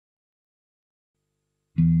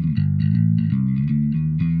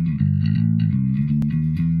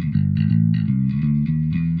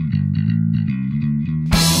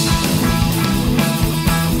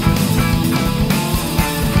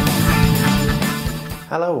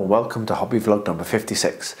Hello and welcome to hobby vlog number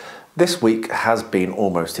 56. This week has been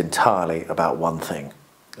almost entirely about one thing,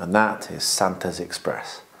 and that is Santa's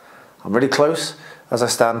Express. I'm really close as I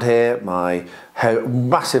stand here. My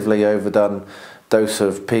massively overdone dose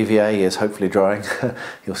of PVA is hopefully drying.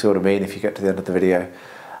 You'll see what I mean if you get to the end of the video.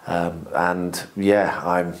 And yeah,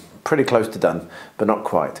 I'm pretty close to done, but not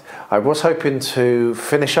quite. I was hoping to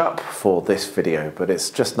finish up for this video, but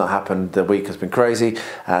it's just not happened. The week has been crazy,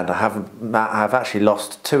 and I've actually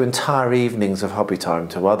lost 2 entire evenings of hobby time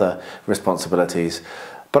to other responsibilities.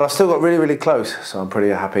 But I've still got really close, so I'm pretty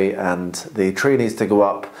happy. And the tree needs to go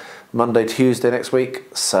up Monday, Tuesday next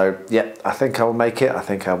week. So yeah, I think I will make it. I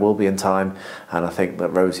think I will be in time, and I think that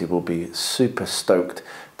Rosie will be super stoked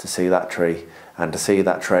to see that tree and to see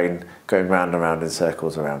that train going round and round in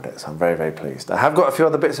circles around it. So I'm very pleased. I have got a few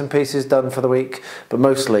other bits and pieces done for the week, but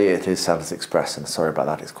mostly it is Santa's Express, and sorry about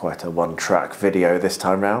that, it's quite a one-track video this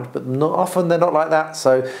time round, but not often they're not like that,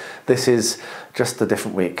 so this is just a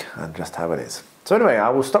different week and just how it is. So anyway, I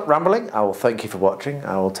will stop rambling. I will thank you for watching.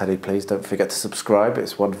 I will tell you, please don't forget to subscribe.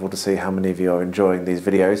 It's wonderful to see how many of you are enjoying these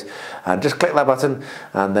videos. And just click that button,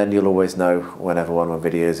 and then you'll always know whenever one of my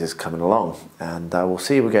videos is coming along. And I will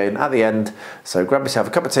see you again at the end. So grab yourself a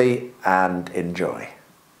cup of tea and enjoy.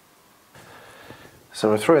 So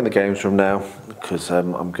we're through in the games room now because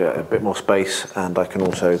I'm getting a bit more space, and I can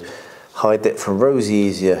also hide it from Rosie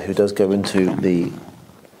easier, who does go into the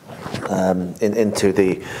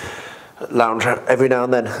lounge every now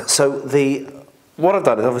and then. So what I've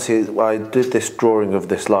done is, obviously I did this drawing of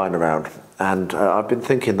this line around, and I've been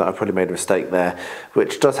thinking that I probably made a mistake there,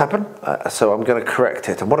 which does happen, so I'm going to correct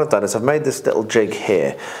it. And what I've done is I've made this little jig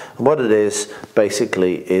here, and what it is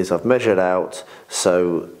basically is I've measured out,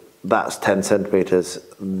 so that's 10 centimeters,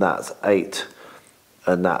 that's 8,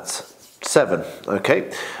 and that's 7,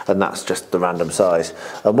 okay, and that's just the random size.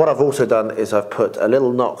 And what I've also done is I've put a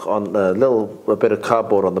little knock on a bit of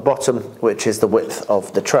cardboard on the bottom, which is the width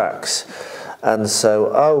of the tracks, and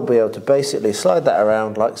so I'll be able to basically slide that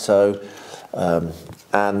around like so,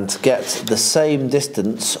 and get the same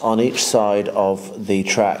distance on each side of the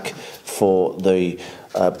track for the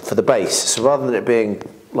base. So rather than it being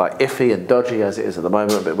like iffy and dodgy as it is at the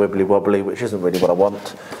moment, a bit wibbly wobbly, which isn't really what I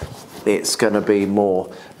want, it's going to be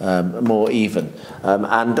more even,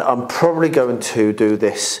 and I'm probably going to do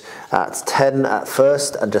this at 10 at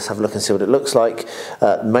first and just have a look and see what it looks like.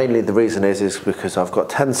 Mainly the reason is because I've got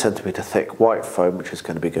 10 centimeter thick white foam which is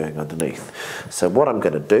going to be going underneath. So what I'm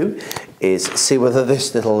going to do is see whether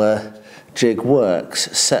this little jig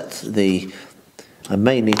works. I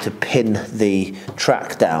may need to pin the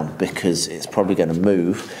track down because it's probably going to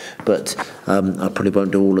move, but I probably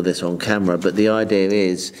won't do all of this on camera, but the idea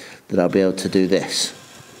is that I'll be able to do this,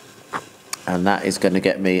 and that is going to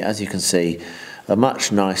get me, as you can see, a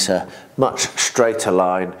much nicer, much straighter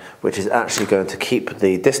line, which is actually going to keep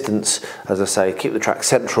the distance, as I say, keep the track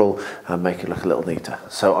central and make it look a little neater.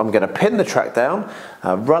 So I'm going to pin the track down,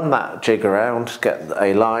 run that jig around, get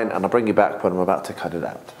a line, and I'll bring you back when I'm about to cut it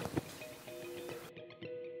out.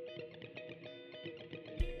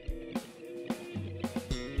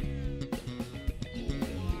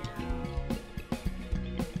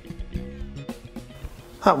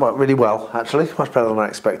 That worked really well, actually, much better than I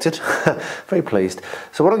expected. Very pleased.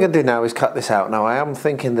 So what I'm going to do now is cut this out. Now I am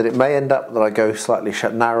thinking that it may end up that I go slightly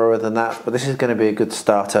narrower than that, but this is going to be a good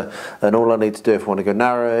starter, and all I need to do if I want to go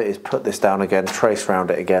narrower is put this down again, trace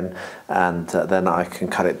round it again, and then I can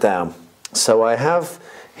cut it down. So I have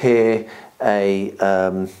here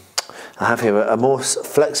a more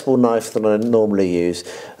flexible knife than I normally use,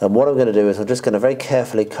 and what I'm going to do is I'm just going to very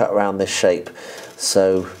carefully cut around this shape,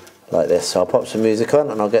 so like this. So I'll pop some music on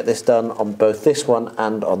and I'll get this done on both this one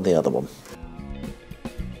and on the other one.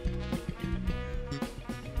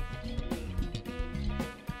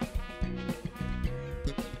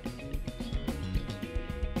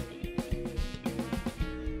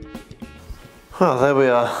 Well, there we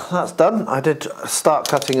are, that's done. I did start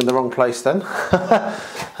cutting in the wrong place then,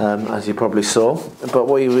 as you probably saw, but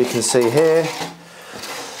what we can see here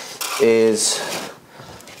is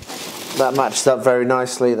that matches up very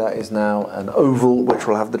nicely. That is now an oval which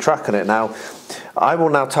will have the track on it. Now I will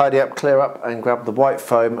now tidy up, clear up, and grab the white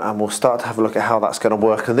foam, and we'll start to have a look at how that's going to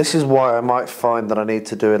work. And this is why I might find that I need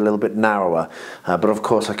to do it a little bit narrower, but of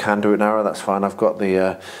course I can do it narrower, that's fine. I've got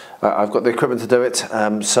the equipment to do it,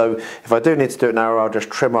 so if I do need to do it narrower, I'll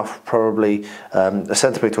just trim off probably a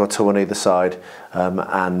centimetre or 2 on either side,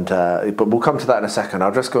 but we'll come to that in a second.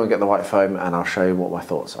 I'll just go and get the white foam and I'll show you what my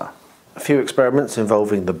thoughts are. A few experiments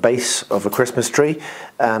involving the base of a Christmas tree,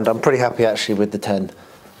 and I'm pretty happy actually with the 10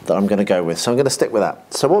 that I'm going to go with, so I'm going to stick with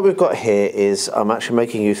that. So what we've got here is I'm actually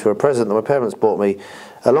making use of a present that my parents bought me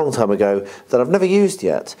a long time ago that I've never used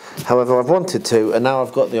yet. However, I've wanted to, and now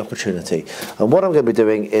I've got the opportunity. And what I'm going to be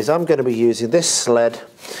doing is I'm going to be using this sled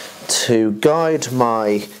to guide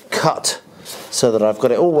my cut so that I've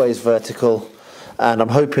got it always vertical, and I'm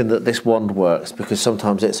hoping that this wand works because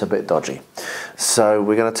sometimes it's a bit dodgy. So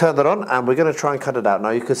we're going to turn that on and we're going to try and cut it out.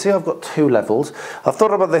 Now you can see I've got two levels. I've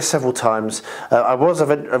thought about this several times. I was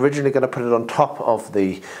originally going to put it on top of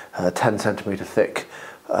the 10 centimetre thick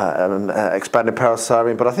expanded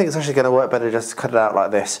parastyrene, but I think it's actually going to work better just to cut it out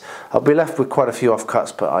like this. I'll be left with quite a few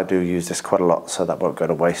offcuts, but I do use this quite a lot, so that won't go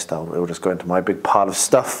to waste. It'll just go into my big pile of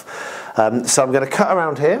stuff. So I'm going to cut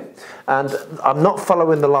around here, and I'm not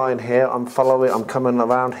following the line here. I'm coming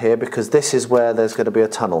around here because this is where there's going to be a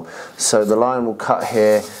tunnel. So the line will cut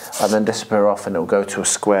here and then disappear off, and it'll go to a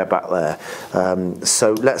square back there.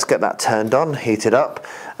 So let's get that turned on, heat it up,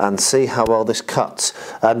 and see how well this cuts.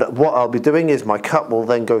 And what I'll be doing is my cut will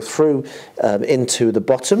then go through into the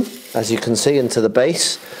bottom, as you can see, into the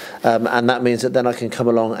base. And that means that then I can come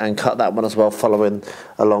along and cut that one as well, following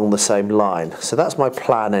along the same line. So that's my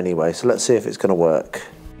plan anyway, so let's see if it's going to work.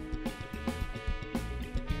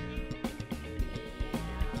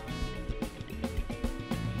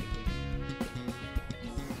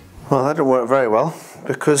 Well, that didn't work very well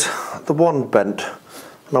because the wand bent,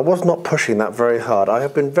 and I was not pushing that very hard. I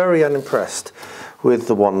have been very unimpressed with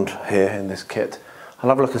the wand here in this kit. I'll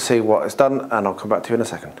have a look and see what it's done, and I'll come back to you in a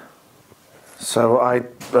second. So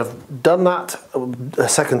I've done that a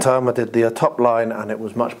second time. I did the top line and it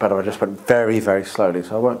was much better. I just went very, very slowly,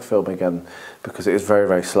 so I won't film again because it is very,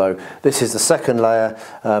 very slow. This is the second layer,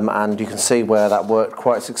 and you can see where that worked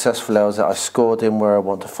quite successfully. I scored in where I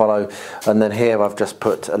want to follow, and then here I've just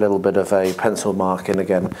put a little bit of a pencil mark in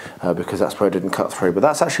again because that's where it didn't cut through, but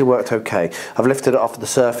that's actually worked okay. I've lifted it off the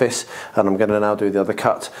surface and I'm going to now do the other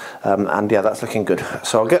cut, and yeah, that's looking good.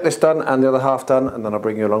 So I'll get this done and the other half done, and then I'll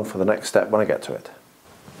bring you along for the next step when I get to it.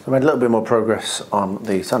 I made a little bit more progress on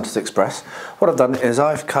the Santa's Express. What I've done is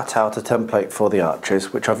I've cut out a template for the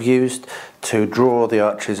arches, which I've used to draw the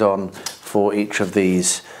arches on for each of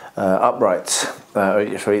these uprights,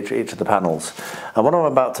 for each of the panels. And what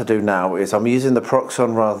I'm about to do now is I'm using the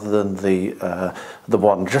Proxon rather than the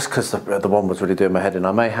wand, just because the wand was really doing my head in.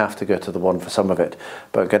 I may have to go to the wand for some of it,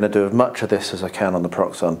 but I'm going to do as much of this as I can on the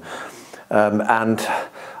Proxon. And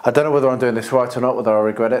I don't know whether I'm doing this right or not, whether I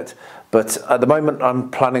regret it, but at the moment I'm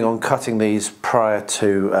planning on cutting these prior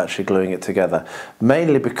to actually gluing it together,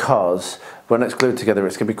 mainly because when it's glued together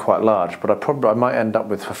it's going to be quite large, but I might end up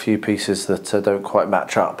with a few pieces that don't quite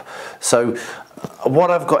match up. So what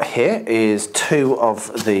I've got here is two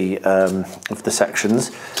of the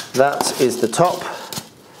sections. That is the top.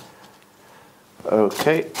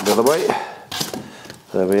 Okay, the other way.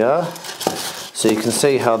 There we are. So you can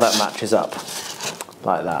see how that matches up,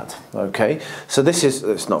 like that. Okay, so this is,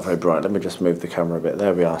 it's not very bright, let me just move the camera a bit,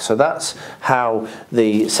 there we are. So that's how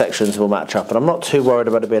the sections will match up, and I'm not too worried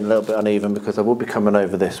about it being a little bit uneven because I will be coming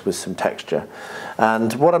over this with some texture.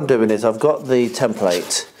 And what I'm doing is I've got the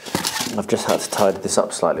template, I've just had to tidy this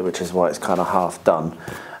up slightly, which is why it's kind of half done.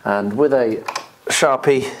 And with a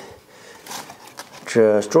Sharpie,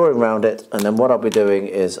 just drawing around it, and then what I'll be doing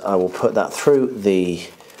is I will put that through the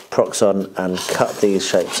Proxon and cut these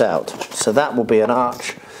shapes out. So that will be an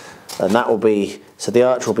arch, and that will be, so the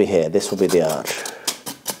arch will be here, this will be the arch.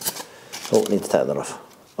 Oh, I need to take that off.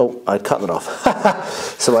 Oh, I cut that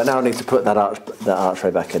off. So I now need to put that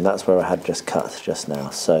archway back in. That's where I had just cut just now.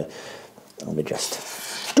 So let me just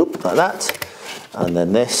stoop like that, and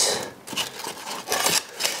then this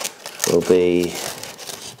will be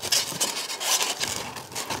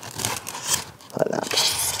like that.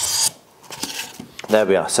 There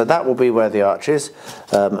we are. So that will be where the arch is,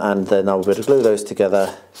 and then I'll be able to glue those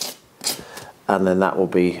together, and then that will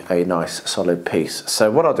be a nice solid piece. So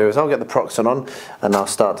what I'll do is I'll get the Proxon on and I'll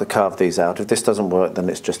start to carve these out. If this doesn't work, then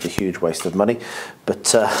it's just a huge waste of money,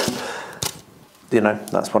 but you know,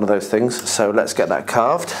 that's one of those things. So let's get that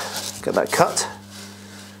carved, get that cut.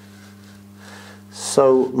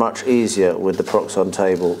 So much easier with the Proxon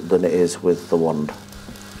table than it is with the wand.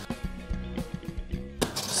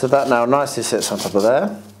 So that now nicely sits on top of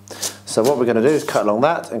there. So what we're going to do is cut along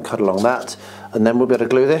that and cut along that, and then we'll be able to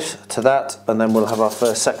glue this to that, and then we'll have our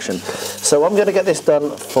first section. So I'm going to get this done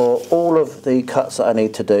for all of the cuts that I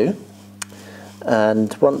need to do,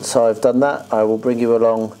 and once I've done that I will bring you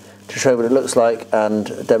along to show what it looks like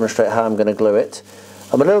and demonstrate how I'm going to glue it.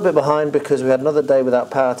 I'm a little bit behind because we had another day without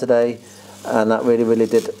power today, and that really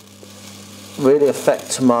did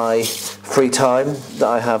affect my free time that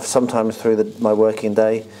I have sometimes through my working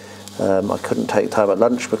day. I couldn't take time at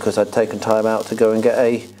lunch because I'd taken time out to go and get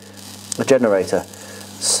a generator.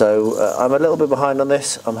 So I'm a little bit behind on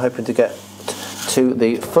this. I'm hoping to get to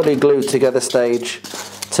the fully glued together stage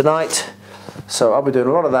tonight. So I'll be doing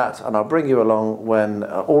a lot of that, and I'll bring you along when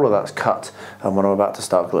all of that's cut and when I'm about to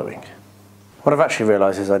start gluing. What I've actually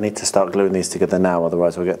realised is I need to start gluing these together now,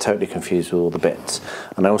 otherwise I'll get totally confused with all the bits.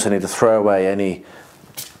 And I also need to throw away any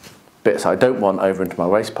bits I don't want over into my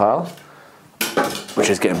waste pile, which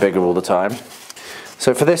is getting bigger all the time.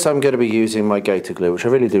 So for this I'm going to be using my gator glue, which I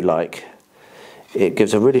really do like. It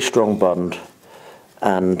gives a really strong bond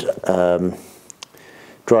and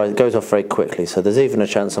it goes off very quickly, so there's even a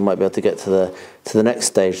chance I might be able to get to the next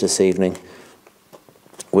stage this evening,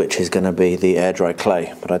 which is going to be the air dry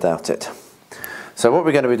clay, but I doubt it. So what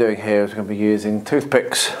we're going to be doing here is we're going to be using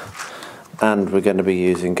toothpicks and we're going to be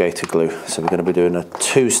using gator glue. So we're going to be doing a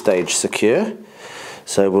 2-stage secure.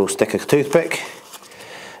 So we'll stick a toothpick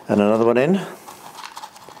and another one in.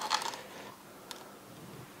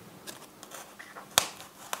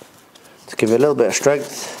 To give it a little bit of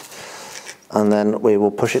strength, and then we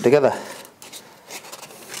will push it together.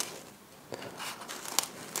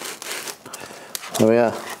 There we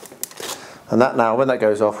are. And that now, when that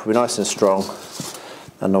goes off, will be nice and strong,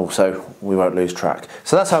 and also we won't lose track.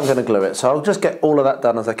 So that's how I'm going to glue it. So I'll just get all of that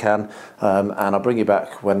done as I can, and I'll bring you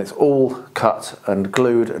back when it's all cut and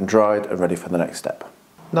glued and dried and ready for the next step.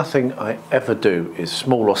 Nothing I ever do is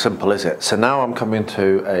small or simple, is it? So now I'm coming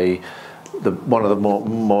to one of the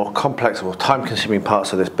more complex or time-consuming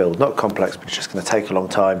parts of this build. Not complex, but it's just going to take a long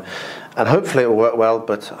time, and hopefully it will work well,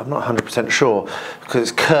 but I'm not 100% sure because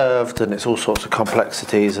it's curved and it's all sorts of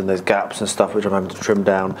complexities and there's gaps and stuff which I'm having to trim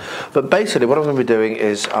down. But basically what I'm going to be doing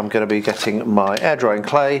is I'm going to be getting my air drying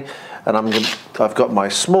clay, and I've got my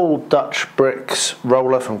small Dutch bricks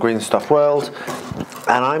roller from Green Stuff World,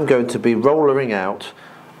 and I'm going to be rollering out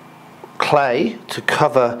clay to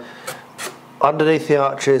cover underneath the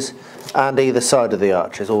arches and either side of the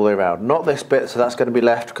arches all the way around. Not this bit, so that's going to be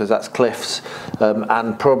left because that's cliffs,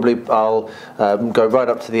 and probably I'll go right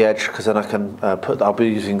up to the edge because then I can I'll be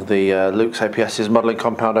using the Luke's APS's modelling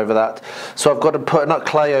compound over that. So I've got to put enough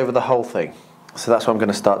clay over the whole thing. So that's what I'm going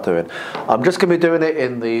to start doing. I'm just going to be doing it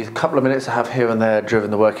in the couple of minutes I have here and there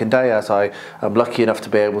during the working day, as I am lucky enough to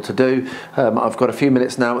be able to do. I've got a few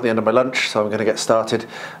minutes now at the end of my lunch, so I'm going to get started,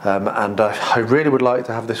 and I really would like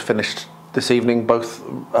to have this finished this evening, both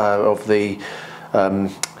both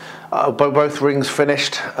rings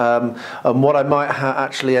finished, and what I might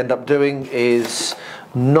actually end up doing is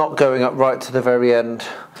not going up right to the very end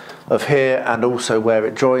of here and also where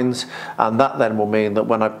it joins, and that then will mean that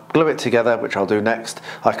when I glue it together, which I'll do next,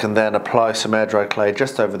 I can then apply some air dry clay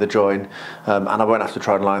just over the join, and I won't have to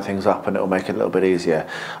try and line things up, and it will make it a little bit easier.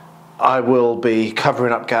 I will be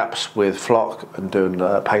covering up gaps with flock and doing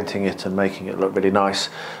painting it and making it look really nice.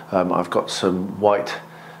 I've got some white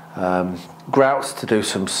grouts to do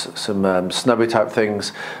some snowy type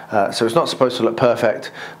things, so it's not supposed to look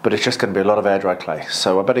perfect, but it's just going to be a lot of air dry clay.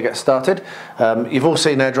 So I better get started. You've all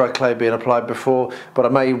seen air dry clay being applied before, but I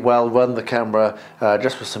may well run the camera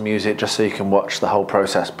just with some music, just so you can watch the whole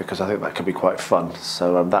process, because I think that could be quite fun.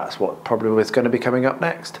 So that's what probably is going to be coming up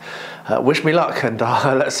next. Wish me luck, and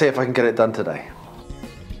let's see if I can get it done today.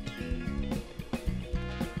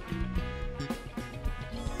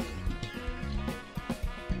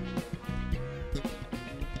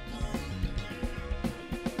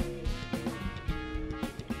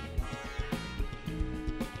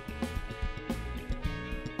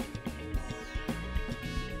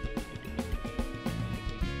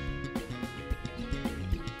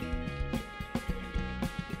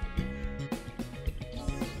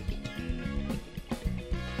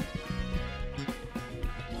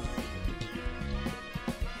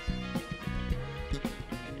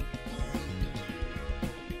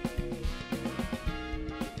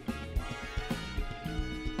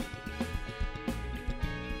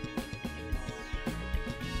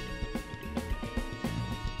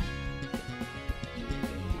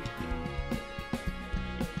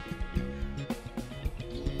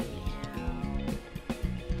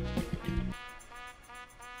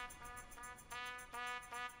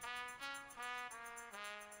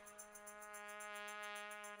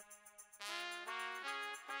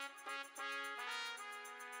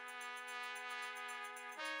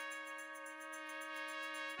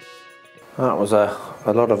 That was a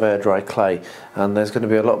lot of air dry clay, and there's going to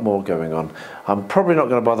be a lot more going on. I'm probably not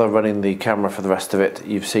going to bother running the camera for the rest of it.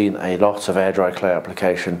 You've seen a lot of air dry clay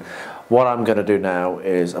application. What I'm going to do now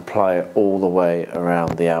is apply it all the way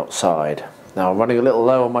around the outside. Now I'm running a little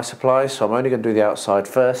low on my supplies, so I'm only going to do the outside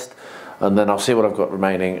first, and then I'll see what I've got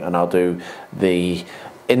remaining, and I'll do the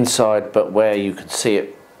inside, but where you can see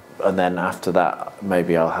it. And then after that,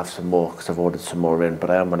 maybe I'll have some more because I've ordered some more in,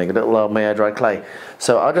 but I am running a little low on my air dry clay.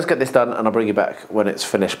 So I'll just get this done and I'll bring you back when it's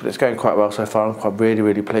finished, but it's going quite well so far. I'm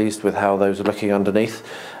really pleased with how those are looking underneath.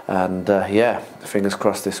 And yeah, fingers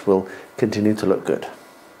crossed this will continue to look good.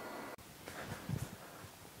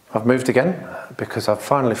 I've moved again because I've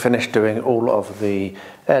finally finished doing all of the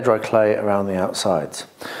air dry clay around the outsides.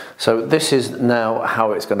 So this is now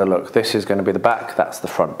how it's going to look. This is going to be the back, that's the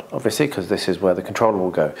front, obviously, because this is where the controller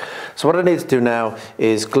will go. So what I need to do now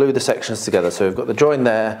is glue the sections together. So we've got the join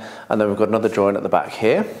there, and then we've got another join at the back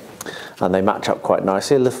here, and they match up quite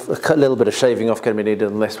nicely. A little bit of shaving off going to be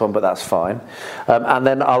needed on this one, but that's fine. And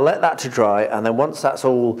then I'll let that to dry, and then once that's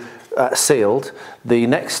all sealed, the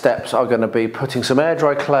next steps are going to be putting some air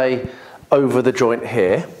dry clay over the joint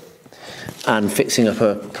here and fixing up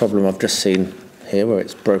a problem I've just seen here where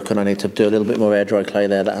it's broken. I need to do a little bit more air dry clay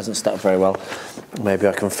there. That hasn't stuck very well. Maybe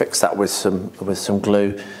I can fix that with some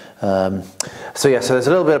glue. So yeah, so there's a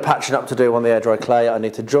little bit of patching up to do on the air dry clay. I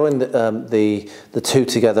need to join the two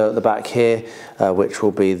together at the back here, which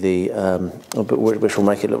will be which will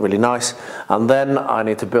make it look really nice. And then I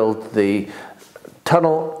need to build the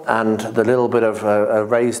tunnel and the little bit of a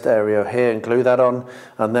raised area here and glue that on,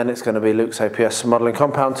 and then it's going to be Luke's APS modelling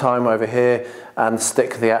compound time over here, and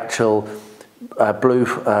stick the actual blue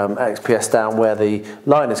XPS down where the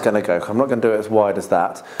line is going to go. I'm not going to do it as wide as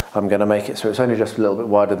that. I'm going to make it so it's only just a little bit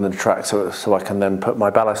wider than the track, so I can then put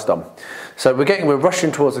my ballast on. So we're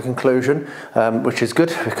rushing towards the conclusion, which is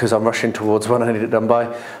good because I'm rushing towards when I need it done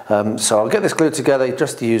by. So I'll get this glued together,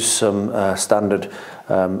 just use some standard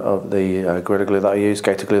of the Gorilla Glue that I use,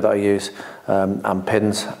 Gator Glue that I use, and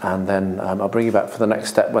pins, and then I'll bring you back for the next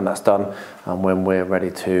step when that's done and when we're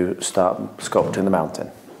ready to start sculpting the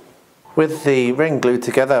mountain. With the ring glued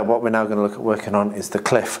together, what we're now going to look at working on is the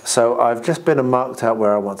cliff. So I've just been and marked out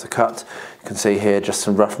where I want to cut. You can see here just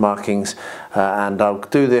some rough markings, and I'll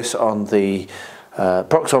do this on the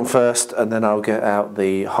Proxon first, and then I'll get out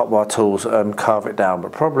the hot wire tools and carve it down,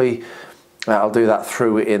 but probably I'll do that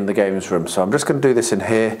through in the games room. So I'm just going to do this in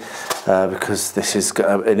here because this is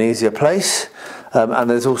an easier place, and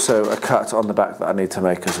there's also a cut on the back that I need to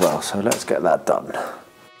make as well. So let's get that done.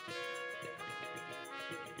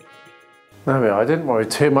 There we are. I didn't worry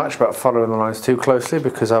too much about following the lines too closely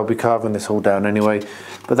because I'll be carving this all down anyway,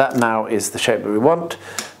 but that now is the shape that we want.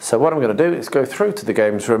 So what I'm going to do is go through to the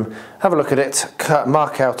games room, have a look at it,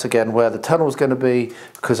 mark out again where the tunnel is going to be,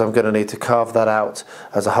 because I'm going to need to carve that out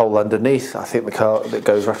as a hole underneath. I think that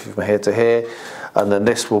goes roughly from here to here, and then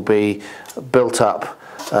this will be built up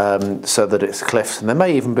so that it's cliffs, and there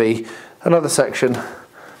may even be another section,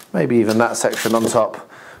 maybe even that section on top,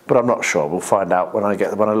 but I'm not sure. We'll find out when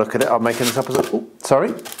I look at it. I'm making this up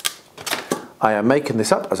I am making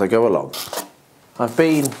this up as I go along.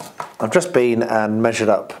 I've just been and measured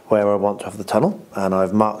up where I want to have the tunnel, and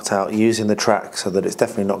I've marked out using the track so that it's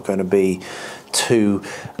definitely not going to be too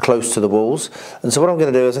close to the walls. And so what I'm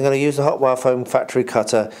going to do is I'm going to use the hot wire foam factory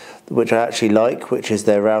cutter, which I actually like, which is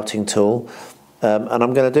their routing tool, and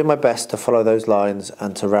I'm going to do my best to follow those lines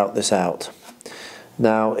and to route this out.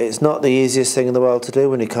 Now, it's not the easiest thing in the world to do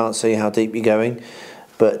when you can't see how deep you're going,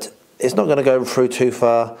 but it's not going to go through too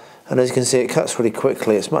far, and as you can see it cuts really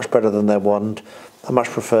quickly. It's much better than their wand. I much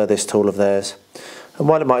prefer this tool of theirs, and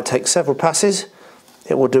while it might take several passes,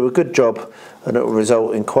 it will do a good job and it will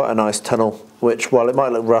result in quite a nice tunnel, which, while it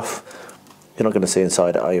might look rough, you're not going to see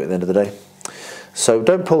inside it, are you, at the end of the day? So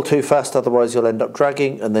don't pull too fast, otherwise you'll end up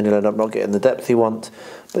dragging and then you'll end up not getting the depth you want,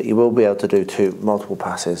 but you will be able to do multiple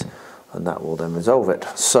passes, and that will then resolve it.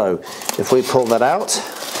 So if we pull that out,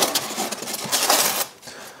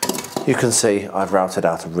 you can see I've routed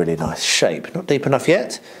out a really nice shape. Not deep enough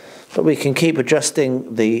yet, but we can keep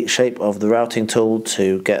adjusting the shape of the routing tool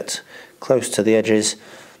to get close to the edges,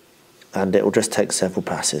 and it will just take several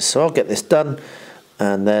passes. So I'll get this done,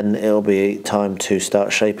 and then it'll be time to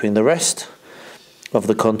start shaping the rest of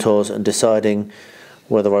the contours and deciding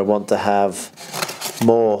whether I want to have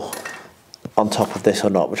more on top of this or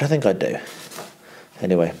not, which I think I do.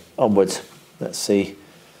 Anyway, onwards. Let's see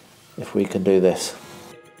if we can do this.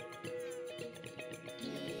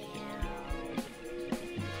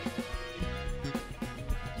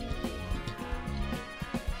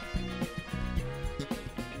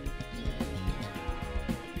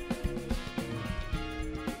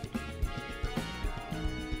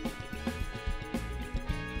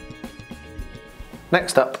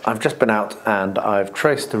 Next up, I've just been out and I've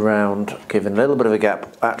traced around, giving a little bit of a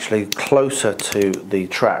gap actually closer to the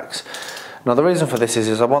tracks. Now the reason for this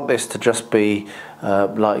is I want this to just be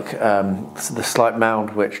like the slight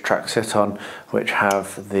mound which tracks sit on, which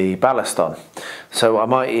have the ballast on. So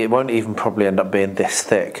it won't even probably end up being this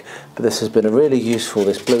thick, but this has been a really useful,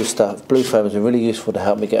 this blue foam has been really useful to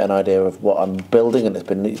help me get an idea of what I'm building, and it's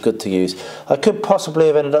been good to use. I could possibly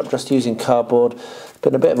have ended up just using cardboard. It's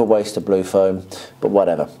been a bit of a waste of blue foam, but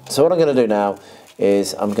whatever. So what I'm going to do now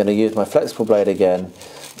is I'm going to use my flexible blade again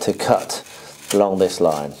to cut along this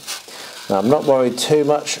line. Now I'm not worried too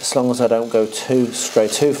much as long as I don't go stray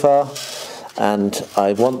too far, and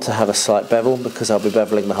I want to have a slight bevel because I'll be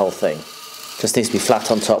beveling the whole thing. Just needs to be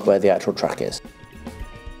flat on top where the actual track is.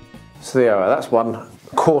 So there you are, that's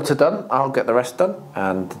 1/4 done. I'll get the rest done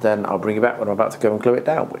and then I'll bring you back when I'm about to go and glue it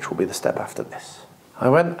down, which will be the step after this. I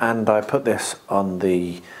went and I put this on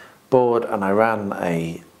the board and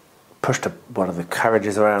I pushed one of the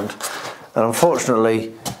carriages around, and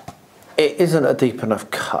unfortunately it isn't a deep enough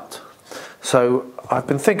cut. So I've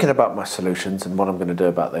been thinking about my solutions and what I'm going to do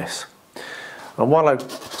about this. And while I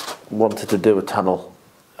wanted to do a tunnel,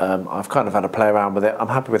 I've kind of had a play around with it. I'm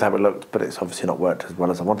happy with how it looked, but it's obviously not worked as well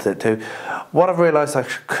as I wanted it to. What I've realised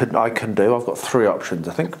I can do, I've got 3 options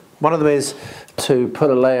I think. One of them is to put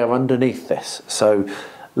a layer underneath this. So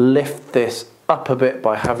lift this up a bit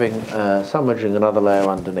by sandwiching another layer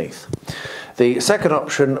underneath. The second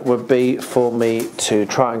option would be for me to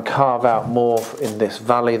try and carve out more in this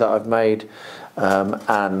valley that I've made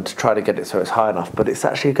and try to get it so it's high enough, but it's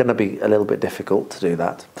actually going to be a little bit difficult to do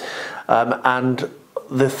that. And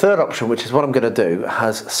the third option, which is what I'm going to do,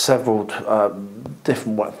 has several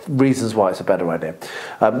different reasons why it's a better idea.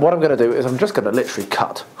 What I'm going to do is I'm just going to literally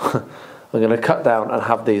cut. I'm going to cut down and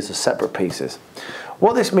have these as separate pieces.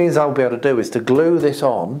 What this means I'll be able to do is to glue this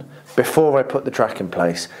on before I put the track in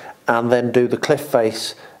place, and then do the cliff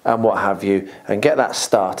face and what have you, and get that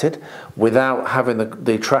started without having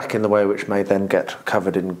the track in the way, which may then get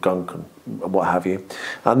covered in gunk and what have you.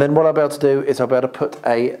 And then what I'll be able to do is I'll be able to put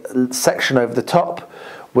a section over the top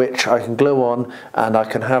which I can glue on, and I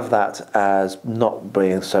can have that as not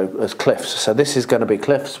being as cliffs. So this is going to be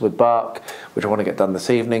cliffs with bark, which I want to get done this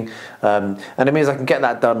evening, and it means I can get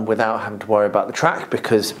that done without having to worry about the track,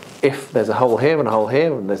 because if there's a hole here and a hole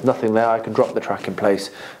here and there's nothing there, I can drop the track in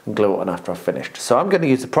place and glue it on after I've finished. So I'm going to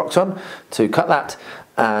use the Proxon to cut that,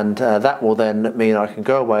 and that will then mean I can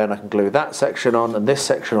go away and I can glue that section on and this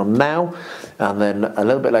section on now, and then a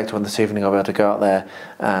little bit later on this evening I'll be able to go out there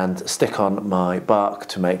and stick on my bark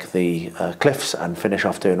to make the cliffs and finish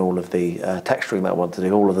off doing all of the texturing that I want to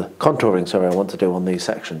do, all of the contouring, sorry, I want to do on these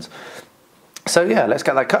sections. So yeah, let's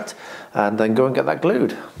get that cut and then go and get that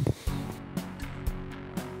glued.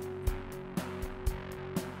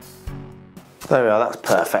 There we are, that's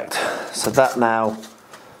perfect. So that now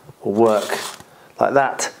will work like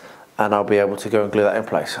that, and I'll be able to go and glue that in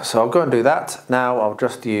place. So I'll go and do that. Now I'll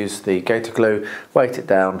just use the gator glue, weight it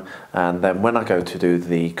down, and then when I go to do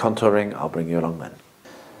the contouring, I'll bring you along then.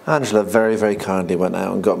 Angela very, very kindly went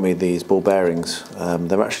out and got me these ball bearings.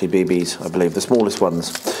 They're actually BBs, I believe, the smallest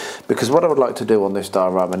ones. Because what I would like to do on this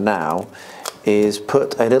diorama now is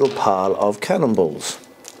put a little pile of cannonballs.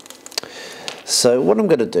 So what I'm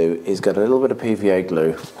going to do is get a little bit of PVA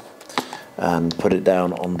glue and put it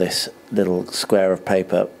down on this little square of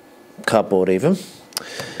paper, cardboard even,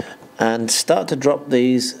 and start to drop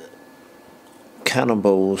these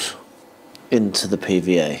cannonballs into the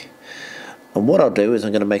PVA. And what I'll do is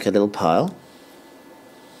I'm going to make a little pile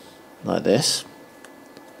like this.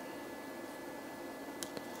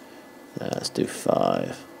 Let's do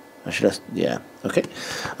 5. Yeah, okay.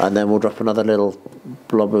 And then we'll drop another little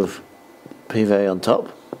blob of PVA on top,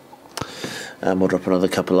 and we'll drop another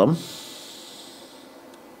couple on,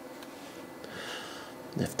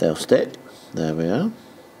 if they'll stick. There we are.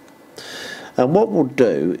 And what we'll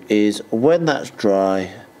do is when that's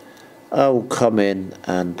dry, I will come in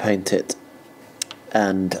and paint it,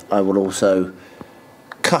 and I will also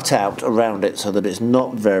cut out around it so that it's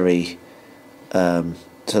not very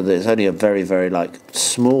so that it's only a very, very like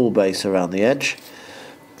small base around the edge,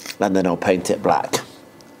 and then I'll paint it black.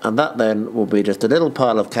 And that then will be just a little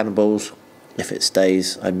pile of cannonballs. If it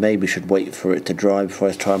stays, I maybe should wait for it to dry before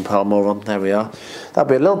I try and pile more on. There we are. That'll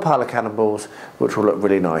be a little pile of cannonballs, which will look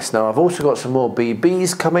really nice. Now I've also got some more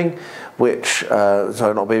BBs coming, which,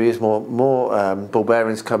 sorry, not BBs, more ball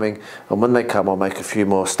bearings coming, and when they come I'll make a few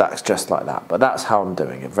more stacks just like that. But that's how I'm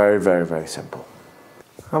doing it, very, very, very simple.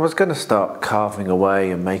 I was going to start carving away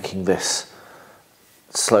and making this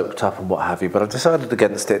sloped up and what have you, but I've decided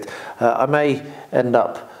against it. I may end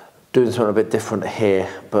up doing something a bit different here,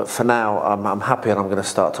 but for now I'm happy, and I'm going to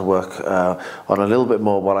start to work on a little bit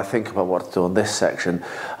more while I think about what to do on this section.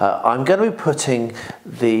 I'm going to be putting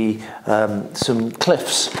some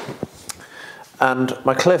cliffs, and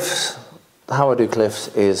my cliffs, how I do cliffs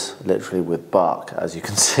is literally with bark. As you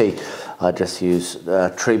can see, I just use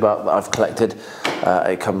tree bark that I've collected.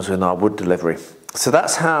 It comes with our wood delivery. So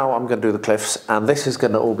that's how I'm going to do the cliffs, and this is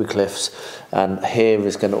going to all be cliffs, and here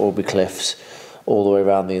is going to all be cliffs all the way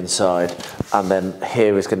around the inside, and then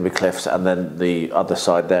here is going to be cliffs, and then the other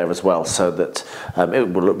side there as well, so that it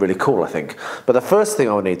will look really cool, I think. But the first thing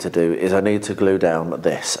I'll need to do is I need to glue down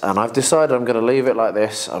this, and I've decided I'm going to leave it like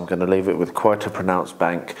this. I'm going to leave it with quite a pronounced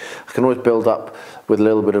bank. I can always build up with a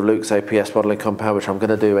little bit of Luke's APS modelling compound, which I'm going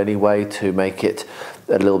to do anyway to make it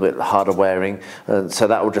a little bit harder wearing, and so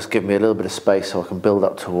that will just give me a little bit of space so I can build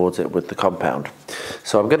up towards it with the compound.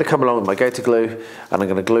 So I'm going to come along with my gator glue, and I'm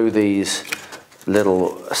going to glue these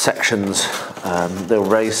little sections, little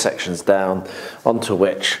raised sections down, onto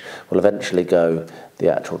which will eventually go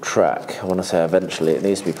the actual track. I want to say eventually, it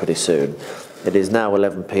needs to be pretty soon. It is now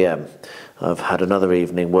 11 PM. I've had another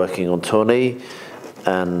evening working on tourney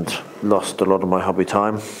and lost a lot of my hobby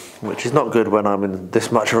time, which is not good when I'm in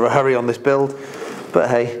this much of a hurry on this build, but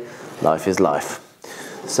hey, life is life.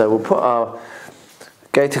 So we'll put our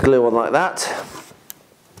gator glue on like that,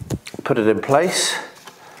 put it in place.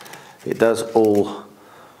 It does all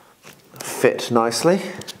fit nicely,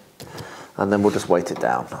 and then we'll just weight it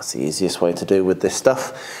down. That's the easiest way to do with this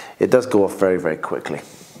stuff. It does go off very, very quickly.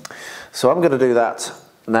 So I'm going to do that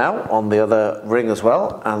now on the other ring as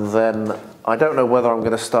well, and then I don't know whether I'm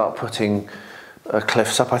going to start putting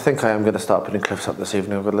cliffs up. I think I am going to start putting cliffs up this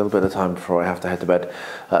evening. I've got a little bit of time before I have to head to bed.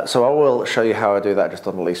 So I will show you how I do that just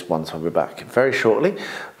on at least once. I'll be back very shortly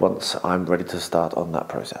once I'm ready to start on that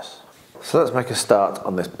process. So let's make a start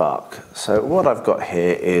on this bark. So what I've got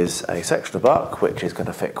here is a section of bark which is going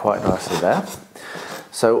to fit quite nicely there.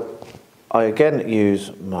 So I again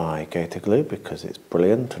use my gator glue because it's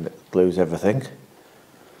brilliant and it glues everything.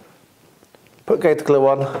 Put gator glue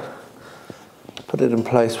on, put it in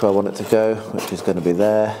place where I want it to go, which is going to be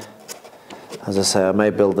there. As I say, I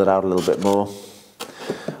may build it out a little bit more.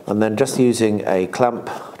 And then just using a clamp,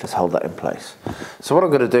 just hold that in place. So what I'm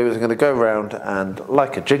going to do is I'm going to go around and,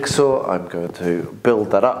 like a jigsaw, I'm going to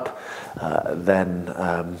build that up,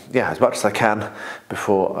 yeah, as much as I can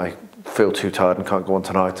before I feel too tired and can't go on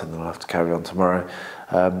tonight, and then I'll have to carry on tomorrow.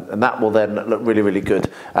 And that will then look really, really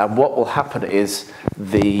good. And what will happen is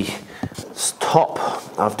the top,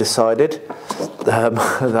 I've decided, I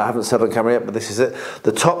haven't said on camera yet, but this is it.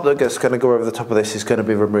 The top that's going to go over the top of this is going to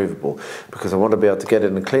be removable, because I want to be able to get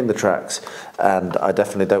in and clean the tracks, and I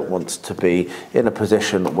definitely don't want to be in a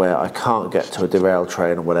position where I can't get to a derail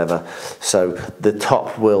train or whatever. So the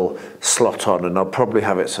top will slot on, and I'll probably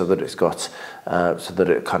have it so that it's got, so that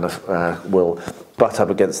it kind of will butt up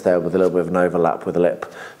against there with a little bit of an overlap with the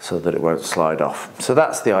lip so that it won't slide off. So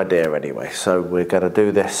that's the idea anyway. So we're going to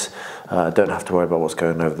do this. Don't have to worry about what's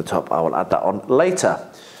going over the top. I will add that on later.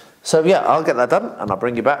 So yeah, I'll get that done and I'll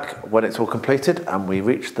bring you back when it's all completed and we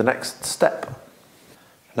reach the next step.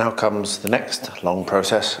 Now comes the next long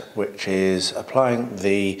process, which is applying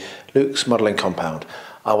the Luke's modelling compound.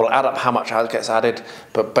 I will add up how much gets added,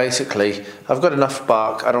 but basically I've got enough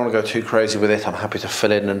bark. I don't want to go too crazy with it. I'm happy to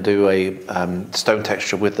fill in and do a stone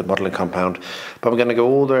texture with the modelling compound, but I'm going to go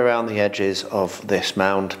all the way around the edges of this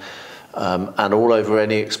mound and all over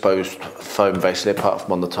any exposed foam, basically, apart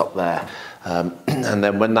from on the top there. And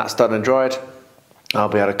then when that's done and dried, I'll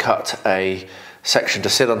be able to cut a section to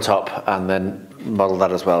sit on top and then model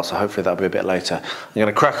that as well, so hopefully that'll be a bit later. I'm going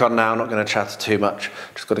to crack on now, I'm not going to chatter too much,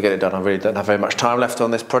 just got to get it done. I really don't have very much time left on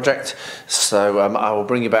this project, so I will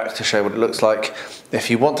bring you back to show what it looks like. If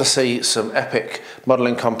you want to see some epic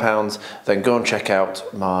modelling compounds, then go and check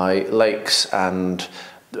out my lakes and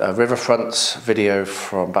riverfronts video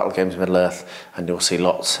from Battle Games Middle Earth, and you'll see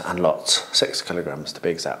lots and lots, 6 kilograms to be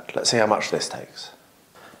exact. Let's see how much this takes.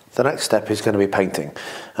 The next step is going to be painting,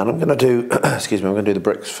 and I'm going to do, excuse me, I'm going to do the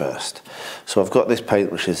bricks first. So I've got this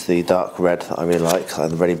paint, which is the dark red that I really like,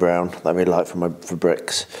 and the reddy brown that I really like for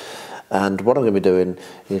bricks. And what I'm going to be doing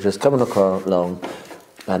is just coming along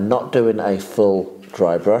and not doing a full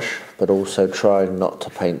dry brush, but also trying not to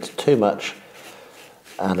paint too much.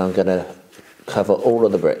 And I'm going to cover all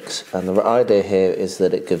of the bricks. And the idea here is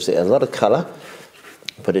that it gives it a lot of colour,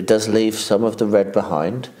 but it does leave some of the red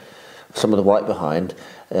behind, some of the white behind,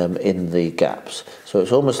 in the gaps. So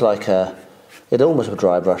it's almost like it's almost a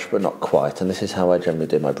dry brush, but not quite, and this is how I generally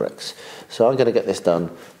do my bricks. So I'm going to get this done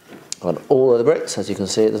on all of the bricks. As you can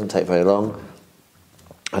see, it doesn't take very long.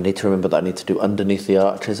 I need to remember that I need to do underneath the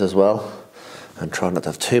arches as well, and try not to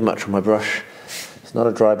have too much on my brush. It's not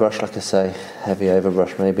a dry brush, like I say, heavy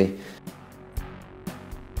overbrush maybe.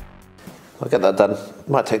 I'll get that done.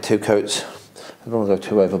 Might take 2 coats. I don't want to go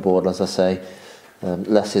too overboard, as I say.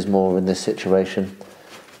 Less is more in this situation.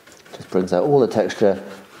 Just brings out all the texture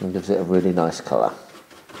and gives it a really nice colour.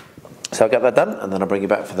 So I'll get that done, and then I'll bring you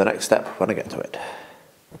back for the next step when I get to it.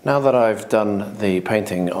 Now that I've done the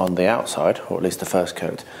painting on the outside, or at least the first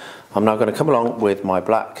coat, I'm now going to come along with my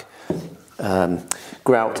black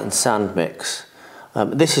grout and sand mix.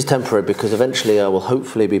 This is temporary because eventually I will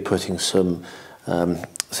hopefully be putting some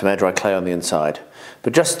air dry clay on the inside.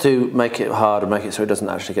 But just to make it hard and make it so it doesn't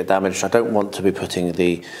actually get damaged, I don't want to be putting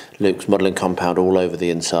the Luke's modelling compound all over the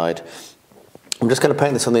inside. I'm just going to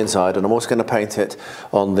paint this on the inside, and I'm also going to paint it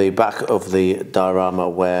on the back of the diorama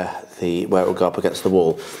where it will go up against the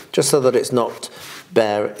wall, just so that it's not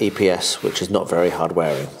bare EPS, which is not very hard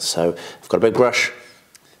wearing. So I've got a big brush,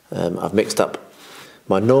 I've mixed up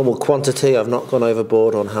my normal quantity, I've not gone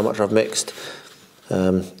overboard on how much I've mixed,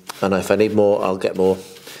 and if I need more I'll get more.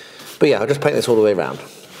 But yeah, I'll just paint this all the way around.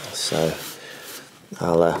 So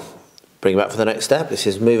I'll bring you back for the next step. This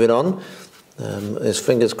is moving on. As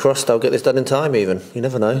fingers crossed I'll get this done in time even. You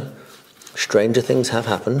never know. Stranger things have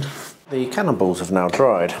happened. The cannonballs have now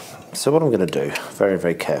dried. So what I'm going to do, very,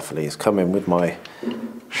 very carefully, is come in with my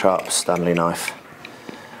sharp Stanley knife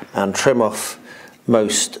and trim off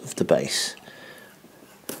most of the base,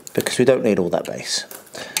 because we don't need all that base.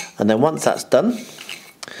 And then once that's done,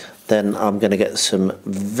 then I'm going to get some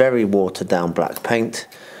very watered down black paint,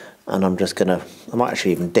 and I'm just going to, I might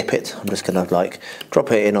actually even dip it, I'm just going to like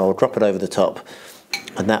drop it in or drop it over the top,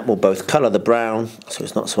 and that will both colour the brown so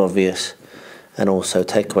it's not so obvious, and also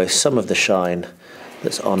take away some of the shine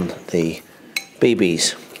that's on the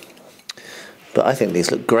BBs. But I think these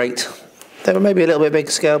look great. They were maybe a little bit big,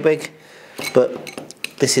 scale big, but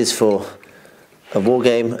this is for a war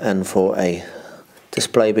game and for a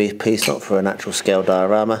display piece, not for an actual scale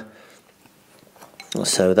diorama.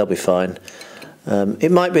 So they'll be fine.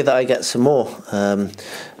 It might be that I get some more,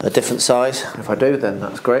 a different size. If I do, then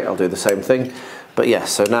that's great. I'll do the same thing. But yeah,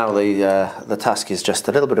 so now the task is just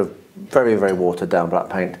a little bit of very, very watered down black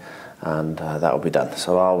paint, and that will be done.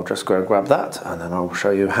 So I'll just go and grab that, and then I'll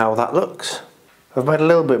show you how that looks. I've made a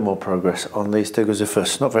little bit more progress on these Stuka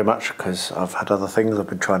Zufus, not very much because I've had other things. I've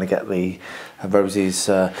been trying to get the Rosie's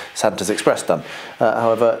Santa's Express done.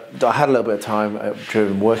 However, I had a little bit of time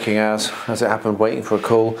during working hours, as it happened, waiting for a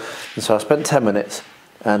call, and so I spent 10 minutes,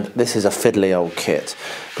 and this is a fiddly old kit.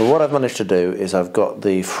 But what I've managed to do is I've got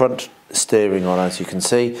the front steering on, as you can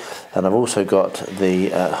see, and I've also got the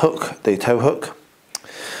hook, the tow hook.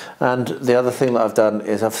 And the other thing that I've done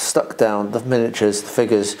is I've stuck down the miniatures, the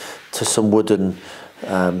figures, to some wooden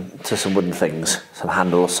things, some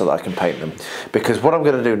handles, so that I can paint them. Because what I'm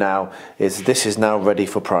going to do now is this is now ready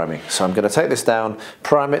for priming. So I'm going to take this down,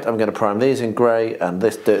 prime it. I'm going to prime these in grey and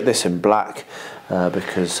this in black,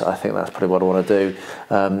 because I think that's probably what I want to do.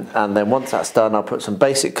 And then once that's done, I'll put some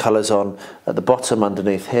basic colours on at the bottom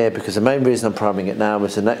underneath here, because the main reason I'm priming it now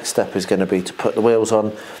is the next step is going to be to put the wheels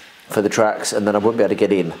on for the tracks, and then I wouldn't be able to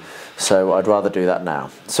get in, so I'd rather do that now.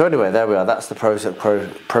 So anyway, there we are. That's the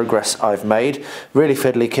progress I've made. Really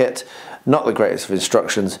fiddly kit, not the greatest of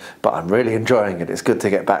instructions, but I'm really enjoying it. It's good to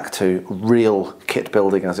get back to real kit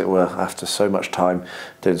building, as it were, after so much time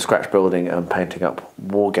doing scratch building and painting up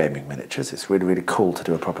wargaming miniatures. It's really, really cool to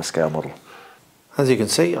do a proper scale model. As you can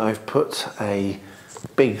see, I've put a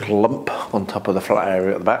big lump on top of the flat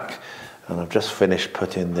area at the back, and I've just finished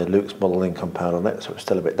putting the Luke's modelling compound on it, so it's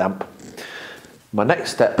still a bit damp. My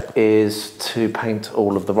next step is to paint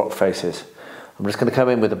all of the rock faces. I'm just going to come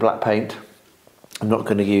in with the black paint. I'm not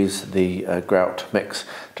going to use the grout mix,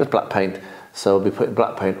 just black paint. So I'll be putting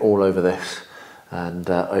black paint all over this, and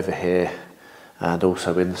over here, and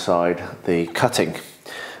also inside the cutting.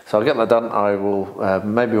 So I'll get that done. I will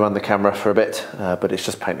maybe run the camera for a bit, but it's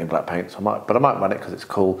just painting black paint. So I might run it because it's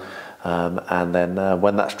cool. And then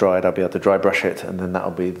when that's dried, I'll be able to dry brush it, and then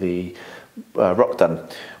that'll be the rock done.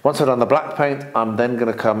 Once I've done the black paint, I'm then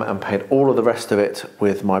going to come and paint all of the rest of it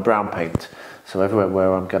with my brown paint. So everywhere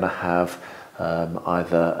where I'm going to have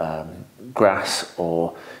either grass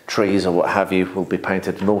or trees or what have you will be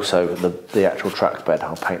painted, and also the actual track bed,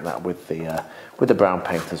 I'll paint that with the brown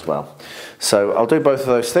paint as well. So I'll do both of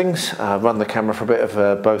those things, run the camera for a bit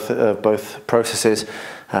of both processes,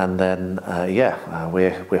 and then yeah,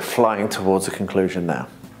 we're flying towards a conclusion now.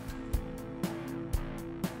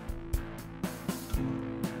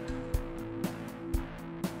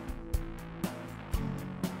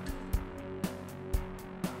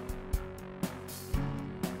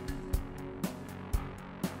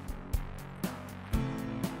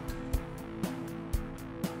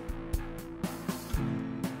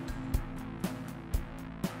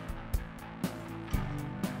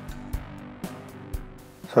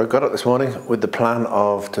 So I got up this morning with the plan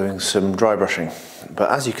of doing some dry brushing, but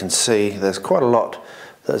as you can see there's quite a lot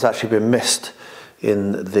that has actually been missed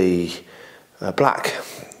in the black,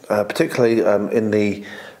 particularly along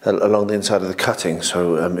the inside of the cutting.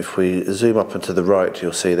 So if we zoom up and to the right,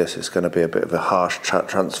 you'll see this. It's going to be a bit of a harsh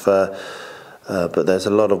transfer, but there's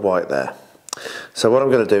a lot of white there. So what I'm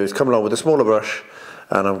going to do is come along with a smaller brush,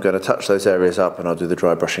 and I'm going to touch those areas up, and I'll do the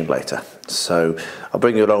dry brushing later. So I'll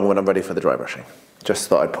bring you along when I'm ready for the dry brushing. Just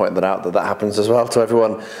thought I'd point that out, that happens as well to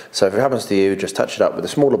everyone. So if it happens to you, just touch it up with a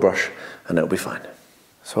smaller brush and it'll be fine.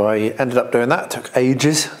 So I ended up doing that. It took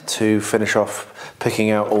ages to finish off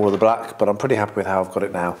picking out all of the black, but I'm pretty happy with how I've got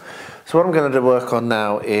it now. So what I'm going to work on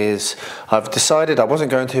now is, I've decided, I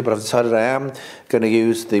wasn't going to, but I've decided I am going to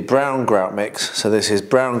use the brown grout mix. So this is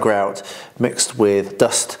brown grout mixed with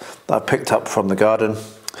dust that I've picked up from the garden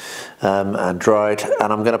and dried,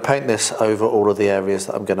 and I'm going to paint this over all of the areas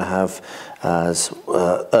that I'm going to have as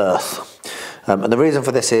earth. And the reason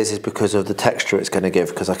for this is because of the texture it's going to give,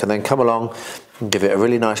 because I can then come along and give it a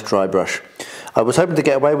really nice dry brush. I was hoping to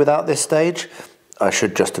get away without this stage. I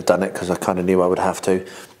should just have done it because I kind of knew I would have to,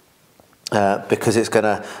 because it's going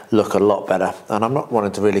to look a lot better. And I'm not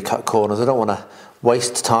wanting to really cut corners. I don't want to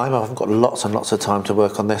waste time. I've got lots and lots of time to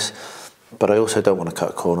work on this, but I also don't want to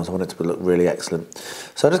cut corners. I want it to look really excellent.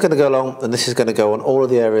 So I'm just going to go along, and this is going to go on all of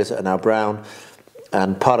the areas that are now brown.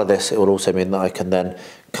 And part of this, it will also mean that I can then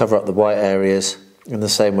cover up the white areas in the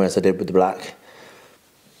same way as I did with the black,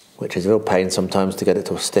 which is a real pain sometimes to get it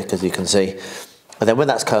to stick, as you can see. And then when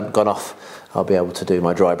that's gone off, I'll be able to do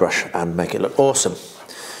my dry brush and make it look awesome.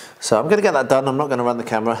 So I'm going to get that done. I'm not going to run the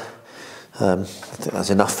camera. I think that's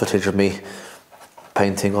enough footage of me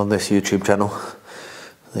painting on this YouTube channel,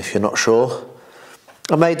 if you're not sure.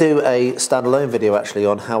 I may do a standalone video actually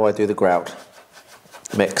on how I do the grout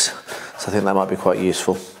mix. So I think that might be quite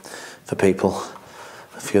useful for people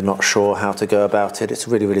if you're not sure how to go about it. It's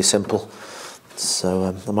really, really simple.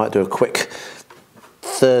 So I might do a quick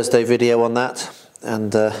Thursday video on that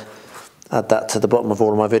and add that to the bottom of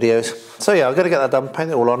all of my videos. So yeah, I'm going to get that done,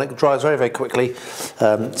 paint it all on. It dries very, very quickly.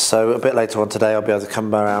 So a bit later on today, I'll be able to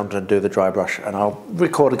come around and do the dry brush, and I'll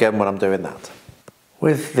record again when I'm doing that.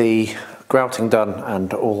 With the grouting done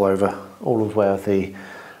and all of where the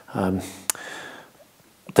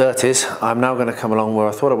dirt is, I'm now going to come along where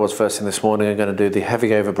I thought I was first thing this morning. I'm going to do the heavy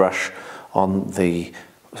overbrush on the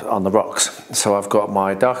rocks. So I've got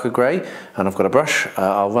my darker grey and I've got a brush.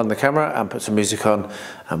 I'll run the camera and put some music on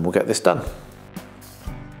and we'll get this done.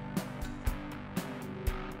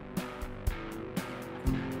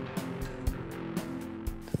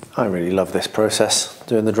 I really love this process,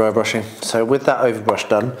 doing the dry brushing. So with that overbrush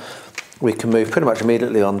done, we can move pretty much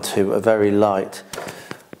immediately on to a very lighter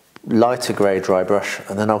grey dry brush,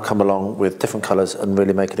 and then I'll come along with different colours and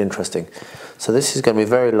really make it interesting. So this is going to be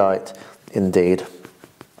very light indeed,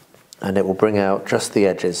 and it will bring out just the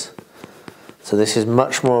edges. So this is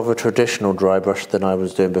much more of a traditional dry brush than I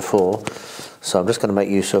was doing before. So I'm just going to make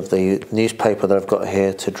use of the newspaper that I've got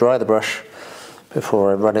here to dry the brush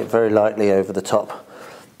before I run it very lightly over the top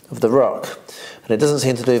of the rock. And it doesn't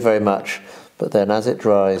seem to do very much, but then as it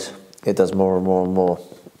dries, it does more and more and more.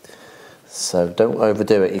 So don't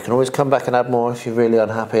overdo it. You can always come back and add more if you're really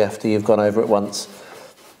unhappy after you've gone over it once,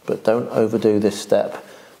 but don't overdo this step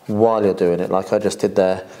while you're doing it like I just did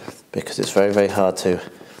there, because it's very, very hard to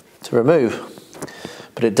remove,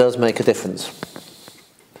 but it does make a difference,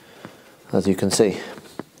 as you can see.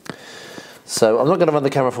 So I'm not going to run the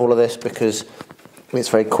camera for all of this because it's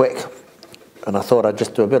very quick, and I thought I'd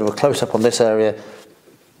just do a bit of a close-up on this area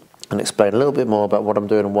and explain a little bit more about what I'm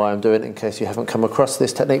doing and why I'm doing it, in case you haven't come across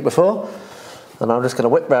this technique before. And I'm just going to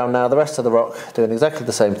whip round now the rest of the rock, doing exactly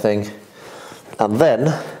the same thing, and then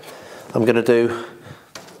I'm going to do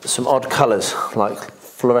some odd colours like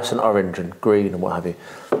fluorescent orange and green and what have you,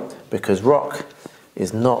 because rock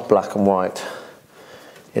is not black and white,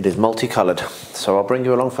 it is multicoloured. So I'll bring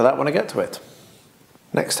you along for that when I get to it.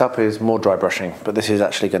 Next up is more dry brushing, but this is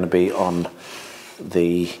actually going to be on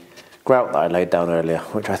the grout that I laid down earlier,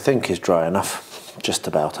 which I think is dry enough, just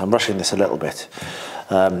about. I'm rushing this a little bit,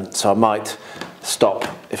 so I might stop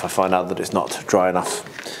if I find out that it's not dry enough.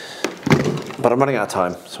 But I'm running out of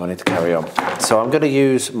time, so I need to carry on. So I'm going to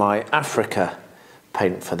use my Africa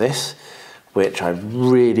paint for this, which I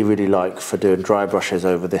really, really like for doing dry brushes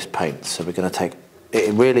over this paint. So we're going to take,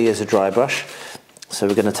 it really is a dry brush, so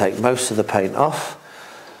we're going to take most of the paint off,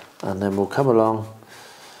 and then we'll come along.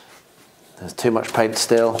 There's too much paint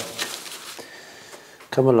still.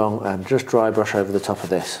 Come along and just dry brush over the top of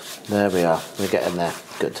this. There we are, we're getting there,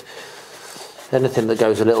 good. Anything that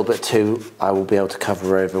goes a little bit too, I will be able to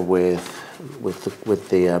cover over with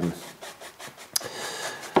the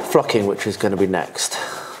flocking, which is going to be next.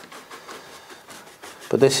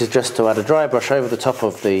 But this is just to add a dry brush over the top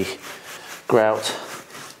of the grout.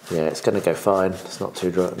 Yeah, it's going to go fine. It's not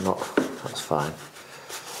too dry, that's fine.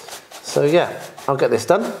 So yeah, I'll get this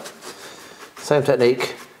done. Same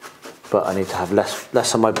technique, but I need to have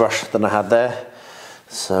less on my brush than I had there.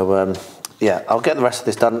 So yeah, I'll get the rest of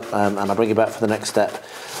this done and I'll bring you back for the next step,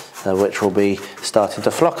 which will be starting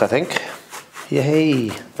to flock, I think. Yay,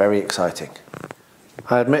 very exciting.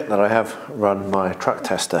 I admit that I have run my truck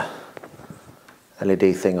tester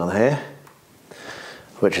LED thing on here,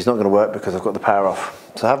 which is not going to work because I've got the power off.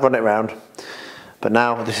 So I have run it around, but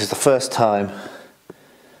now this is the first time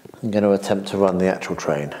I'm going to attempt to run the actual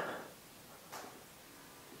train.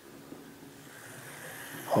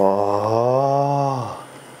 Oh,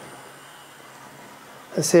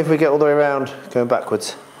 let's see if we get all the way around, going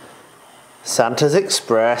backwards. Santa's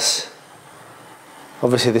Express.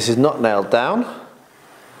 Obviously this is not nailed down.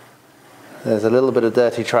 There's a little bit of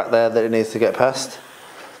dirty track there that it needs to get past.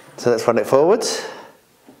 So let's run it forwards.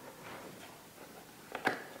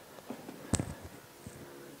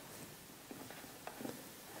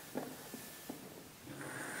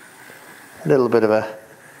 A little bit of a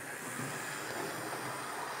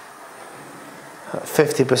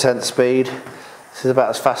 50% speed. This is about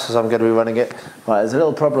as fast as I'm going to be running it. Right, there's a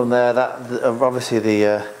little problem there. That obviously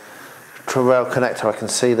the rail connector I can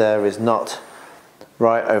see there is not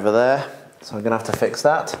right over there. So I'm going to have to fix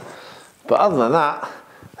that. But other than that,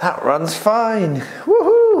 that runs fine.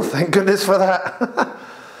 Woohoo! Thank goodness for that.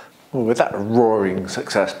 Well, with that roaring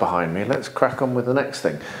success behind me, let's crack on with the next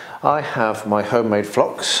thing. I have my homemade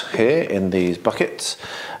flocks here in these buckets.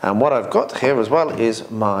 And what I've got here as well is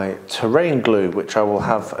my terrain glue, which I will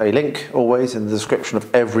have a link always in the description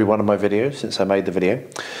of every one of my videos since I made the video.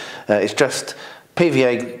 It's just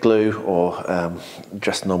PVA glue or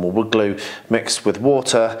just normal wood glue mixed with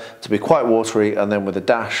water to be quite watery, and then with a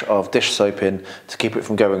dash of dish soap in to keep it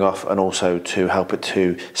from going off and also to help it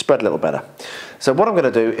to spread a little better. So what I'm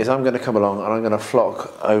going to do is I'm going to come along and I'm going to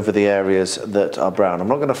flock over the areas that are brown. I'm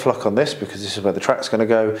not going to flock on this because this is where the track's going to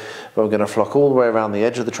go, but I'm going to flock all the way around the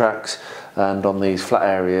edge of the tracks and on these flat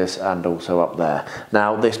areas and also up there.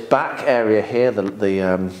 Now this back area here,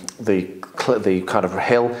 the kind of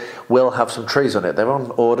hill, will have some trees on it. They're on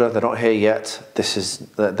order, they're not here yet.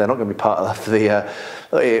 They're not going to be part of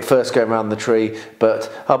the first go around the tree,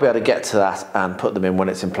 but I'll be able to get to that and put them in when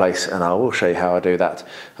it's in place, and I will show you how I do that.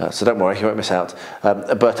 So don't worry, you won't miss out.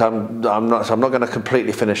 But I'm not going to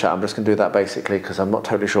completely finish it. I'm just going to do that basically because I'm not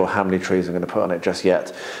totally sure how many trees I'm going to put on it just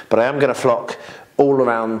yet. But I am going to flock all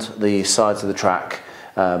around the sides of the track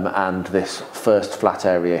and this first flat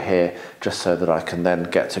area here, just so that I can then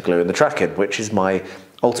get to gluing the track in, which is my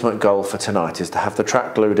ultimate goal for tonight, is to have the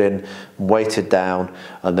track glued in, weighted down,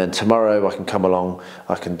 and then tomorrow I can come along,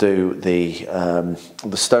 I can do the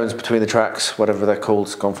stones between the tracks, whatever they're called,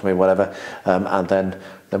 it's gone for me, whatever, and then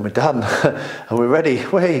we're done and we're ready.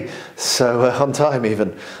 So on time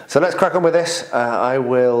even. So let's crack on with this. I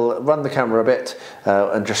will run the camera a bit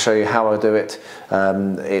and just show you how I do it.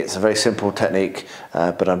 It's a very simple technique,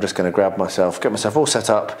 but I'm just going to get myself all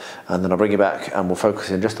set up, and then I'll bring you back and we'll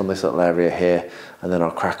focus in just on this little area here, and then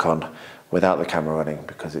I'll crack on without the camera running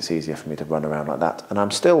because it's easier for me to run around like that, and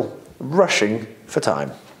I'm still rushing for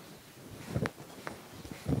time.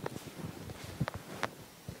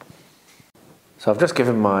 So I've just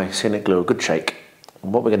given my scenic glue a good shake,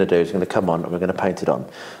 and what we're going to do is we're going to come on and we're going to paint it on.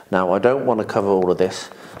 Now I don't want to cover all of this,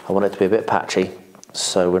 I want it to be a bit patchy,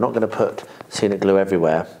 so we're not going to put scenic glue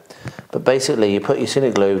everywhere, but basically you put your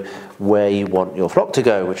scenic glue where you want your flock to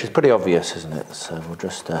go, which is pretty obvious, isn't it? So we'll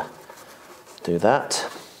just do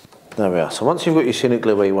that. There we are. So once you've got your scenic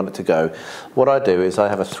glue where you want it to go, what I do is I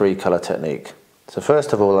have a 3-colour technique. So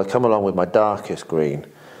first of all I come along with my darkest green,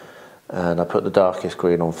 and I put the darkest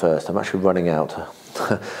green on first. I'm actually running out.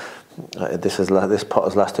 This pot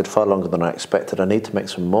has lasted far longer than I expected. I need to make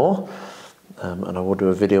some more, and I will do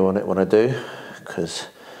a video on it when I do, because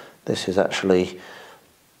this is actually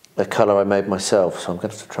a colour I made myself, so I'm going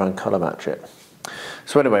to have to try and colour match it.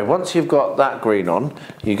 So anyway, once you've got that green on,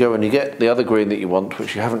 you go and you get the other green that you want,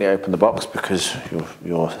 which you haven't yet opened the box because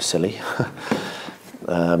you're silly.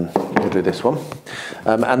 We'll do this one.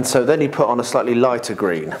 And so then you put on a slightly lighter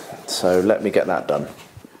green. So let me get that done.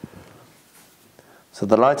 So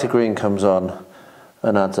the lighter green comes on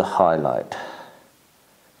and adds a highlight.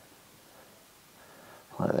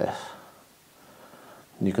 Like this.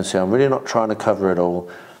 And you can see I'm really not trying to cover it all.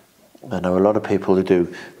 I know a lot of people who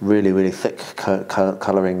do really, really thick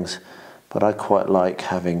colourings, but I quite like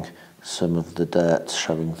having some of the dirt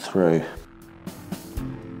showing through.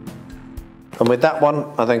 And with that one,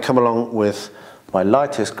 I then come along with my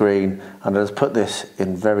lightest green, and I'll just put this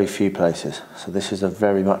in very few places. So this is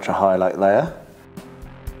very much a highlight layer.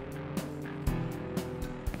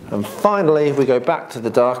 And finally, we go back to the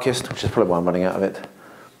darkest, which is probably why I'm running out of it,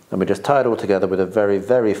 and we just tie it all together with a very,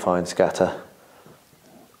 very fine scatter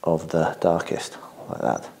of the darkest, like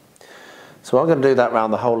that. So I'm going to do that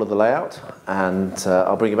around the whole of the layout, and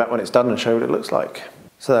I'll bring you back when it's done and show you what it looks like.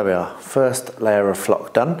 So there we are, first layer of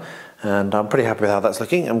flock done, and I'm pretty happy with how that's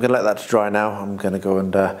looking. I'm going to let that dry now. I'm going to go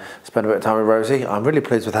and spend a bit of time with Rosie. I'm really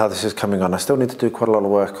pleased with how this is coming on. I still need to do quite a lot of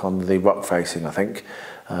work on the rock facing, I think.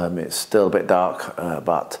 It's still a bit dark,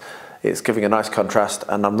 but it's giving a nice contrast,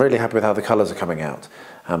 and I'm really happy with how the colours are coming out.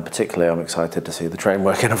 And particularly I'm excited to see the train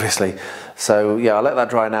working, obviously. So yeah, I'll let that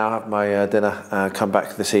dry now, have my dinner, come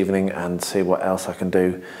back this evening and see what else I can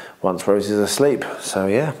do once Rosie's asleep. So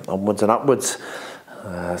yeah, onwards and upwards.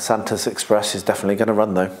 Santa's Express is definitely going to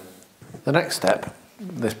run though. The next step,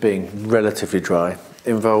 this being relatively dry,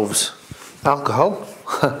 involves alcohol,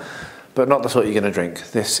 but not the sort you're going to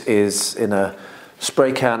drink. This is in a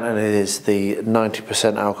spray can, and it is the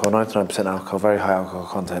 90% alcohol, 99% alcohol, very high alcohol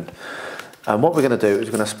content. And what we're going to do is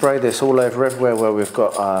we're going to spray this all over everywhere where we've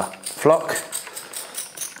got our flock,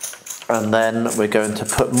 and then we're going to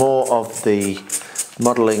put more of the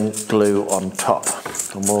modelling glue on top,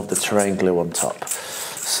 or more of the terrain glue on top.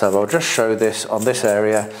 So I'll just show this on this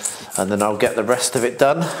area, and then I'll get the rest of it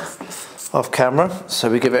done off camera. So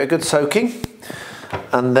we give it a good soaking,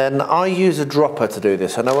 and then I use a dropper to do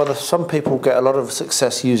this. I know some people get a lot of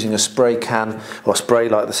success using a spray can or spray,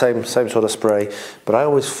 like the same sort of spray, but I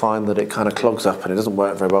always find that it kind of clogs up and it doesn't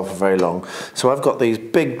work very well for very long. So I've got these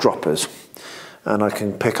big droppers, and I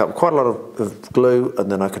can pick up quite a lot of glue, and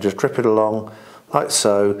then I can just drip it along like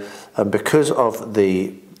so. And because of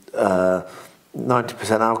the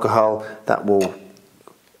 90% alcohol, that will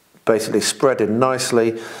basically spread in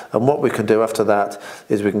nicely. And what we can do after that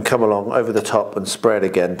is we can come along over the top and spray it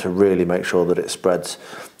again to really make sure that it spreads,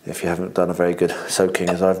 if you haven't done a very good soaking,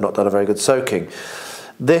 as I've not done a very good soaking.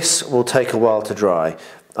 This will take a while to dry.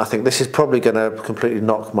 I think this is probably going to completely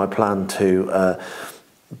knock my plan to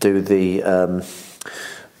do the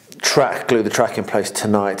glue the track in place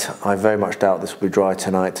tonight. I very much doubt this will be dry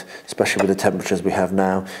tonight, especially with the temperatures we have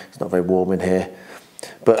now. It's not very warm in here.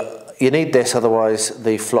 But you need this, otherwise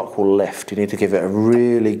the flock will lift. You need to give it a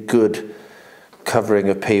really good covering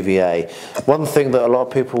of PVA. One thing that a lot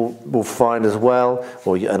of people will find as well,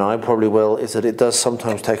 and I probably will, is that it does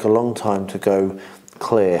sometimes take a long time to go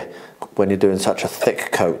clear when you're doing such a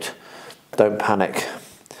thick coat. Don't panic,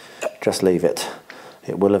 just leave it.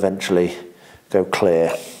 It will eventually go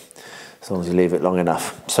clear, as long as you leave it long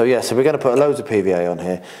enough. So yeah, so we're going to put loads of PVA on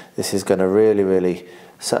here. This is going to really, really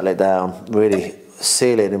settle it down, really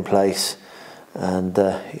seal it in place, and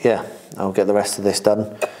yeah, I'll get the rest of this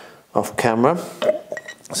done off camera.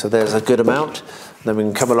 So there's a good amount. Then we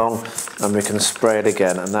can come along and we can spray it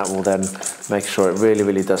again, and that will then make sure it really,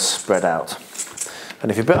 really does spread out.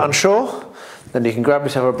 And if you're a bit unsure, then you can grab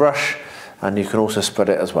yourself a brush and you can also spread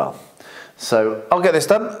it as well. So I'll get this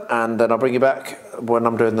done, and then I'll bring you back when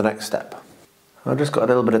I'm doing the next step. I've just got a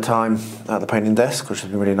little bit of time at the painting desk, which has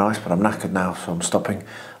been really nice, but I'm knackered now, so I'm stopping.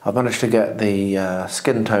 I've managed to get the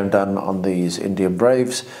skin tone done on these Indian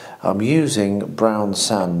Braves. I'm using brown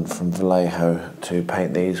sand from Vallejo to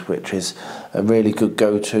paint these, which is a really good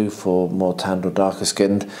go-to for more tanned or darker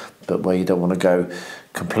skinned, but where you don't want to go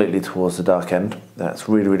completely towards the dark end. That's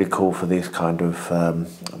really, really cool for these kind of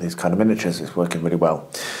miniatures. It's working really well.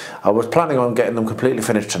 I was planning on getting them completely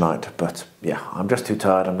finished tonight, but yeah, I'm just too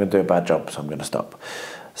tired. I'm going to do a bad job, so I'm going to stop.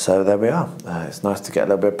 So there we are. It's nice to get a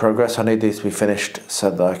little bit of progress. I need these to be finished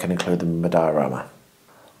so that I can include them in my diorama.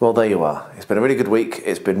 Well, there you are. It's been a really good week.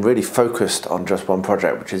 It's been really focused on just one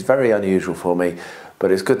project, which is very unusual for me,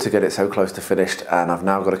 but it's good to get it so close to finished. And I've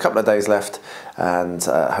now got a couple of days left, and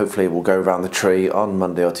hopefully we'll go around the tree on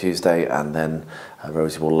Monday or Tuesday, and then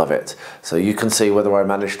Rosie will love it. So you can see whether I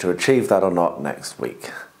manage to achieve that or not next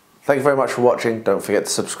week. Thank you very much for watching. Don't forget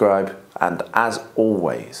to subscribe, and as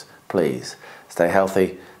always, please stay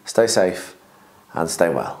healthy, stay safe, and stay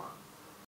well.